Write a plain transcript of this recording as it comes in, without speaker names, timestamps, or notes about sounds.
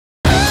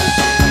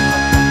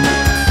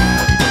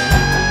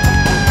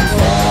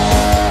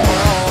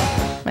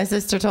My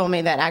sister told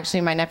me that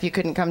actually my nephew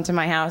couldn't come to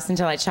my house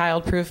until I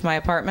child-proofed my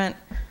apartment.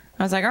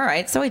 I was like, all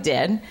right, so I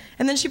did.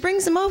 And then she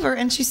brings him over,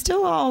 and she's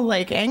still all,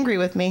 like, angry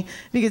with me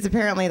because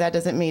apparently that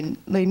doesn't mean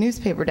lay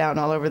newspaper down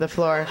all over the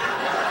floor.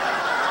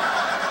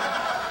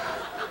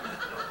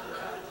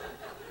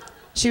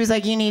 She was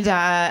like, you need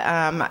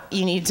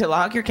to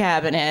lock your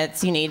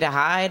cabinets, you need to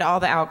hide all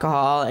the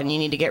alcohol, and you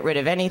need to get rid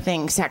of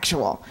anything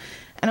sexual.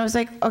 And I was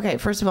like, okay,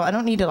 first of all, I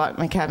don't need to lock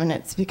my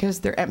cabinets because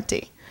they're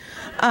empty.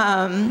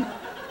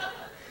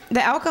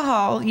 The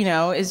alcohol, you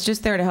know, is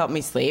just there to help me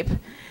sleep.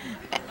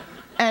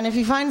 And if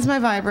he finds my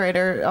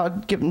vibrator, I'll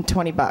give him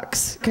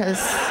 $20, because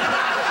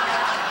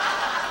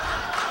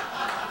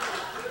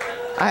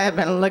I have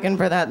been looking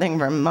for that thing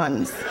for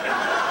months.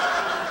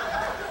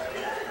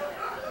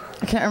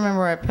 I can't remember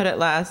where I put it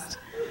last.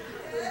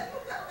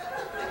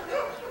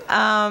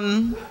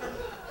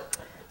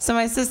 So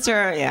my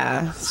sister,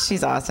 yeah,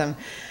 she's awesome.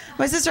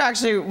 My sister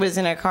actually was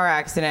in a car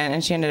accident,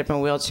 and she ended up in a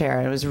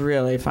wheelchair. It was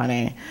really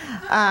funny.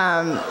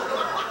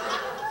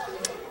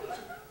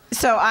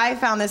 So I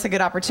found this a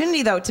good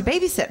opportunity, though, to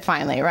babysit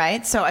finally,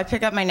 right? So I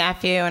pick up my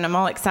nephew, and I'm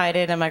all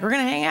excited. I'm like, we're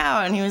going to hang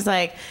out. And he was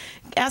like,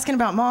 asking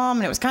about Mom,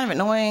 and it was kind of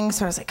annoying.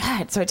 So I was like,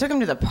 God. So I took him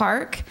to the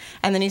park,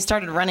 and then he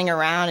started running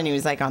around, and he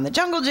was like on the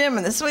jungle gym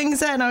and the swing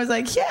set. And I was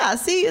like, yeah,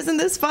 see, isn't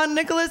this fun,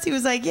 Nicholas? He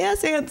was like,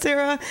 yes, Aunt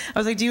Sarah. I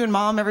was like, do you and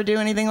Mom ever do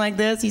anything like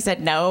this? He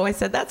said, no. I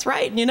said, that's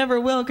right, and you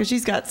never will, because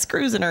she's got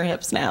screws in her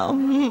hips now.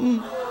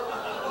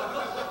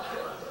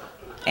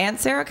 Aunt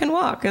Sarah can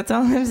walk, that's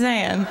all I'm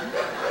saying.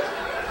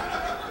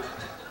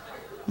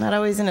 Not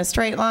always in a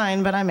straight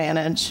line, but I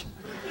manage.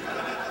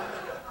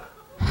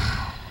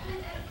 I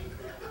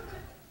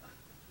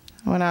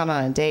went out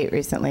on a date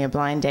recently, a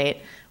blind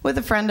date, with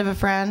a friend of a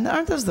friend.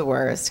 Aren't those the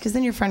worst? Because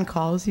then your friend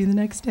calls you the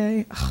next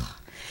day. Ugh.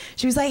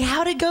 She was like,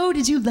 how'd it go?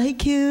 Did you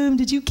like him?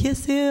 Did you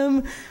kiss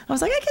him? I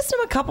was like, I kissed him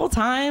a couple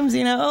times,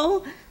 you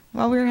know,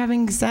 while we were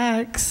having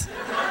sex.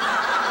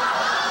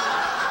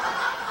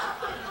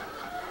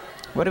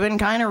 Would have been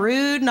kind of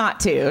rude not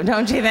to,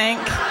 don't you think?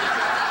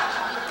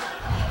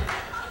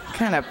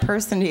 What kind of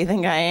person do you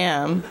think I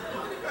am?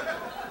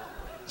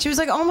 She was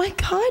like, oh my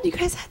God, you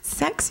guys had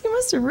sex? You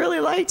must have really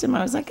liked him.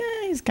 I was like,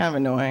 he's kind of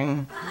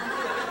annoying.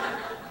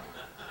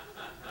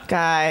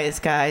 Guys,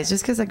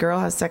 just because a girl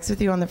has sex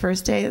with you on the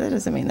first date, that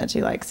doesn't mean that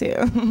she likes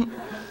you.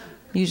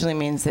 Usually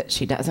means that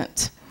she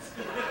doesn't.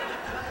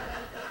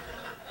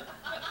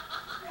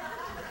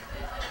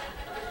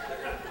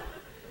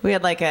 We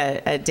had like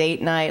a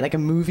date night, like a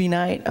movie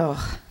night.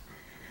 Oh,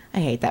 I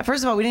hate that.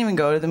 First of all, we didn't even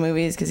go to the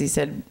movies because he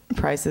said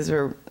prices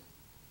were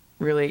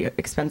really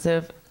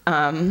expensive.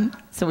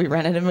 So we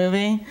rented a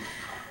movie.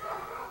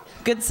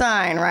 Good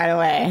sign right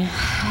away.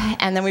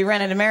 And then we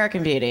rented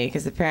American Beauty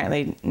because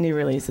apparently new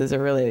releases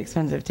are really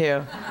expensive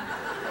too.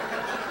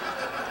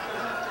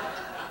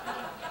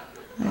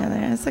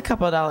 Yeah, it's a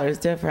couple of dollars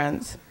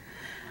difference.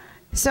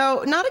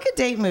 So not a good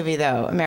date movie though.